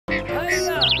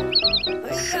Good.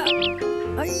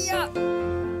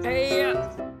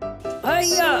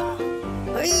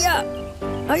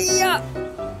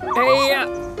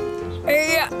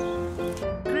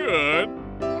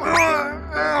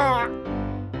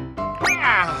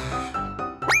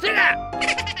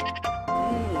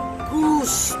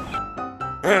 Goose.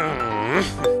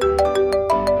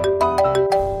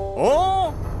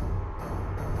 Oh?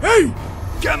 Hey!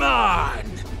 Come on!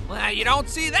 Well, you don't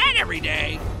see that every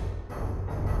day.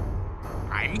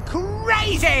 I'm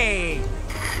crazy!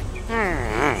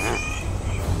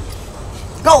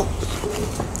 Go!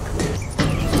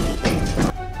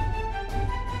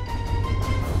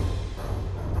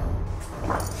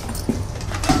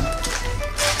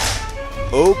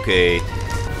 Okay.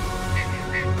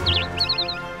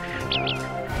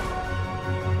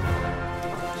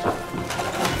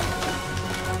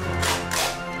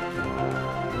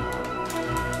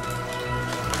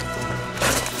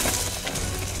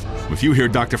 With you here,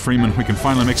 Dr. Freeman, we can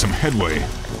finally make some headway.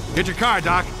 Get your car,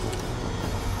 Doc.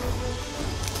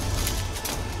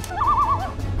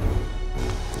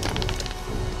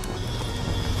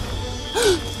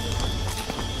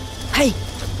 Hey!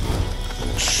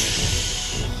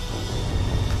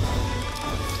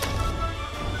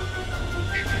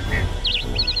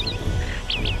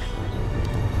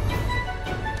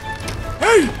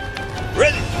 Hey!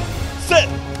 Ready, set,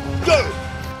 go!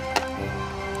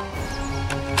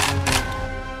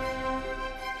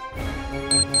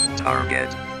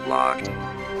 Target locked.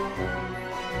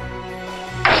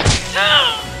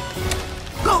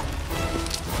 Go!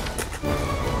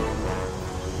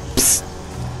 Psst.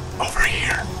 Over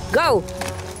here. Go!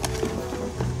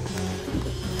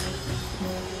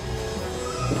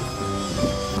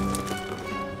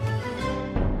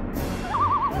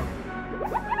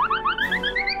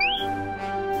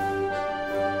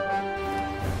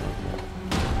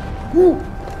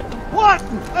 What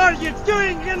are you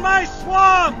doing in my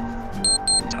swamp?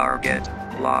 Target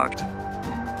locked.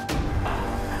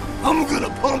 I'm gonna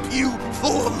pump you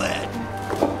full of lead.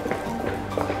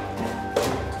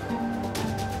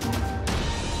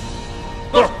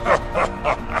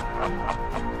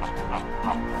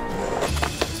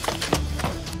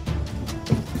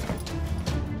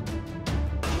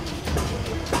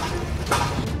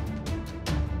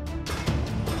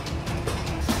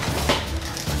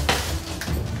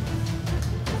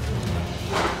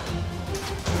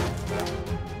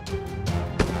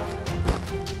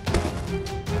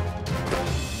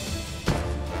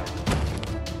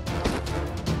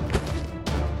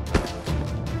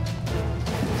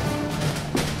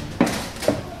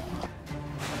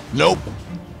 Nope.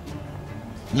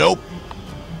 Nope.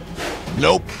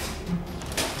 Nope.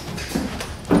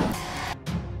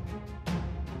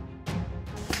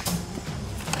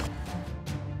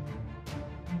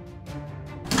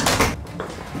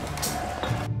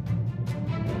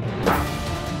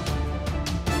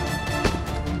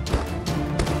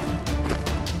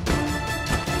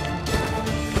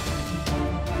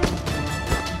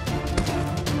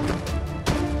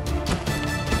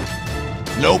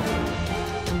 Nope.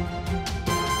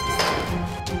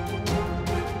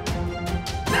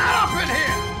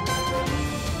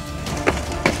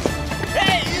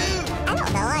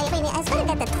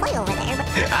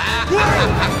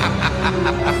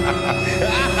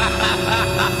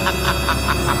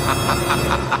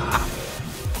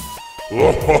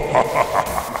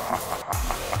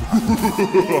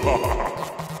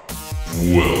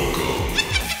 Welcome.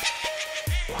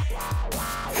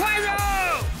 Fire!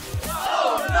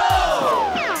 Oh no!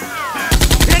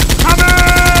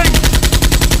 Incoming!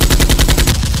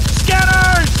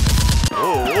 Scanners!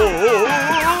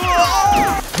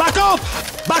 Back off!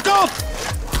 Back off!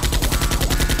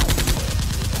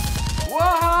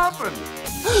 What happened?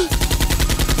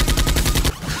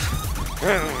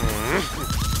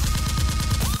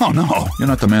 Oh no, you're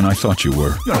not the man I thought you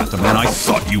were. You're not the man I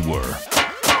thought you were.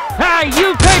 Hey,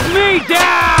 you take me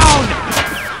down!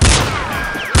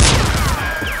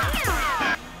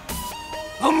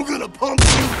 I'm gonna pump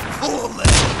you full of lead.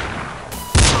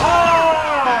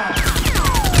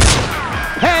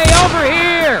 Hey, over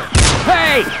here!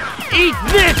 Hey, eat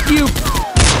this, you...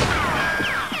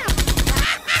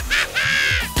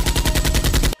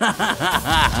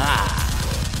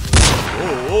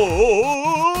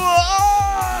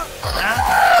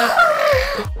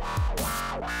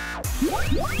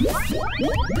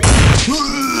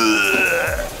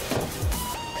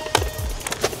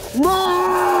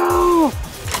 No!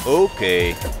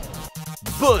 Okay.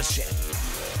 Bullshit.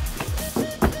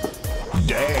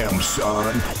 Damn,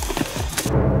 son.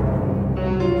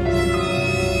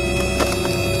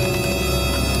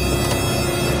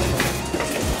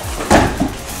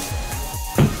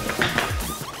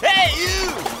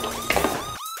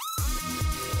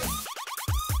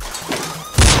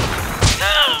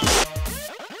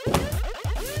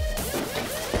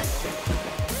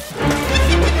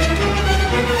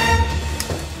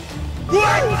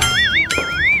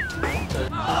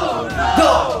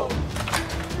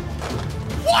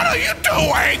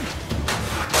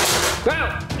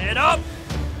 Get up!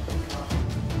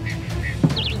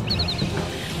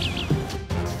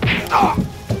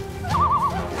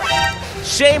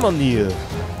 Shame on you!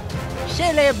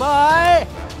 Silly boy!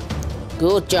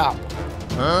 Good job.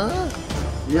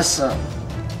 Yes, sir.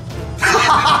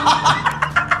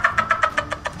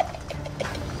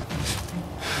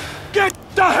 Get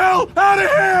the hell out of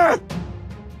here!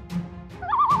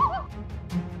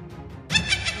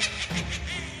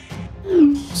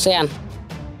 Sen.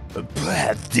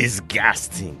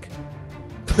 Disgusting.